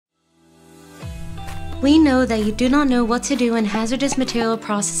We know that you do not know what to do in hazardous material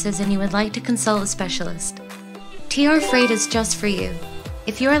processes and you would like to consult a specialist. TR Freight is just for you.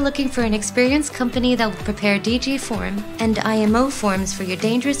 If you are looking for an experienced company that will prepare DG form and IMO forms for your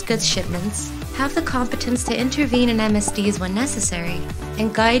dangerous goods shipments, have the competence to intervene in MSDs when necessary,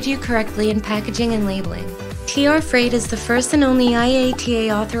 and guide you correctly in packaging and labeling, TR Freight is the first and only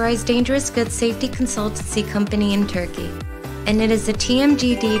IATA authorized dangerous goods safety consultancy company in Turkey, and it is the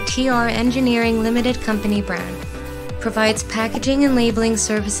TMGD TR Engineering Limited Company brand. Provides packaging and labeling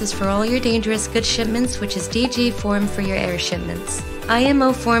services for all your dangerous goods shipments, which is DG form for your air shipments,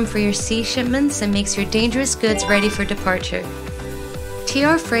 IMO form for your sea shipments, and makes your dangerous goods ready for departure.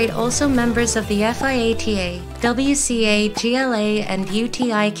 TR Freight also members of the FIATA, WCA, GLA, and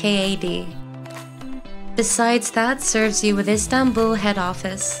UTIKAD. Besides that, serves you with Istanbul head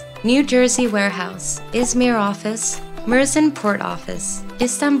office, New Jersey warehouse, Izmir office, Mersin Port Office,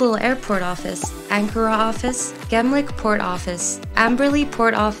 Istanbul Airport Office, Ankara Office, Gemlik Port Office, Amberley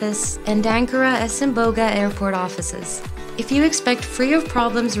Port Office, and Ankara Esenboga Airport Offices. If you expect free of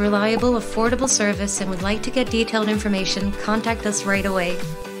problems, reliable, affordable service and would like to get detailed information, contact us right away.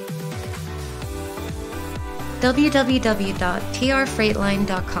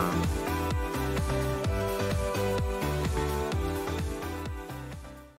 www.trfreightline.com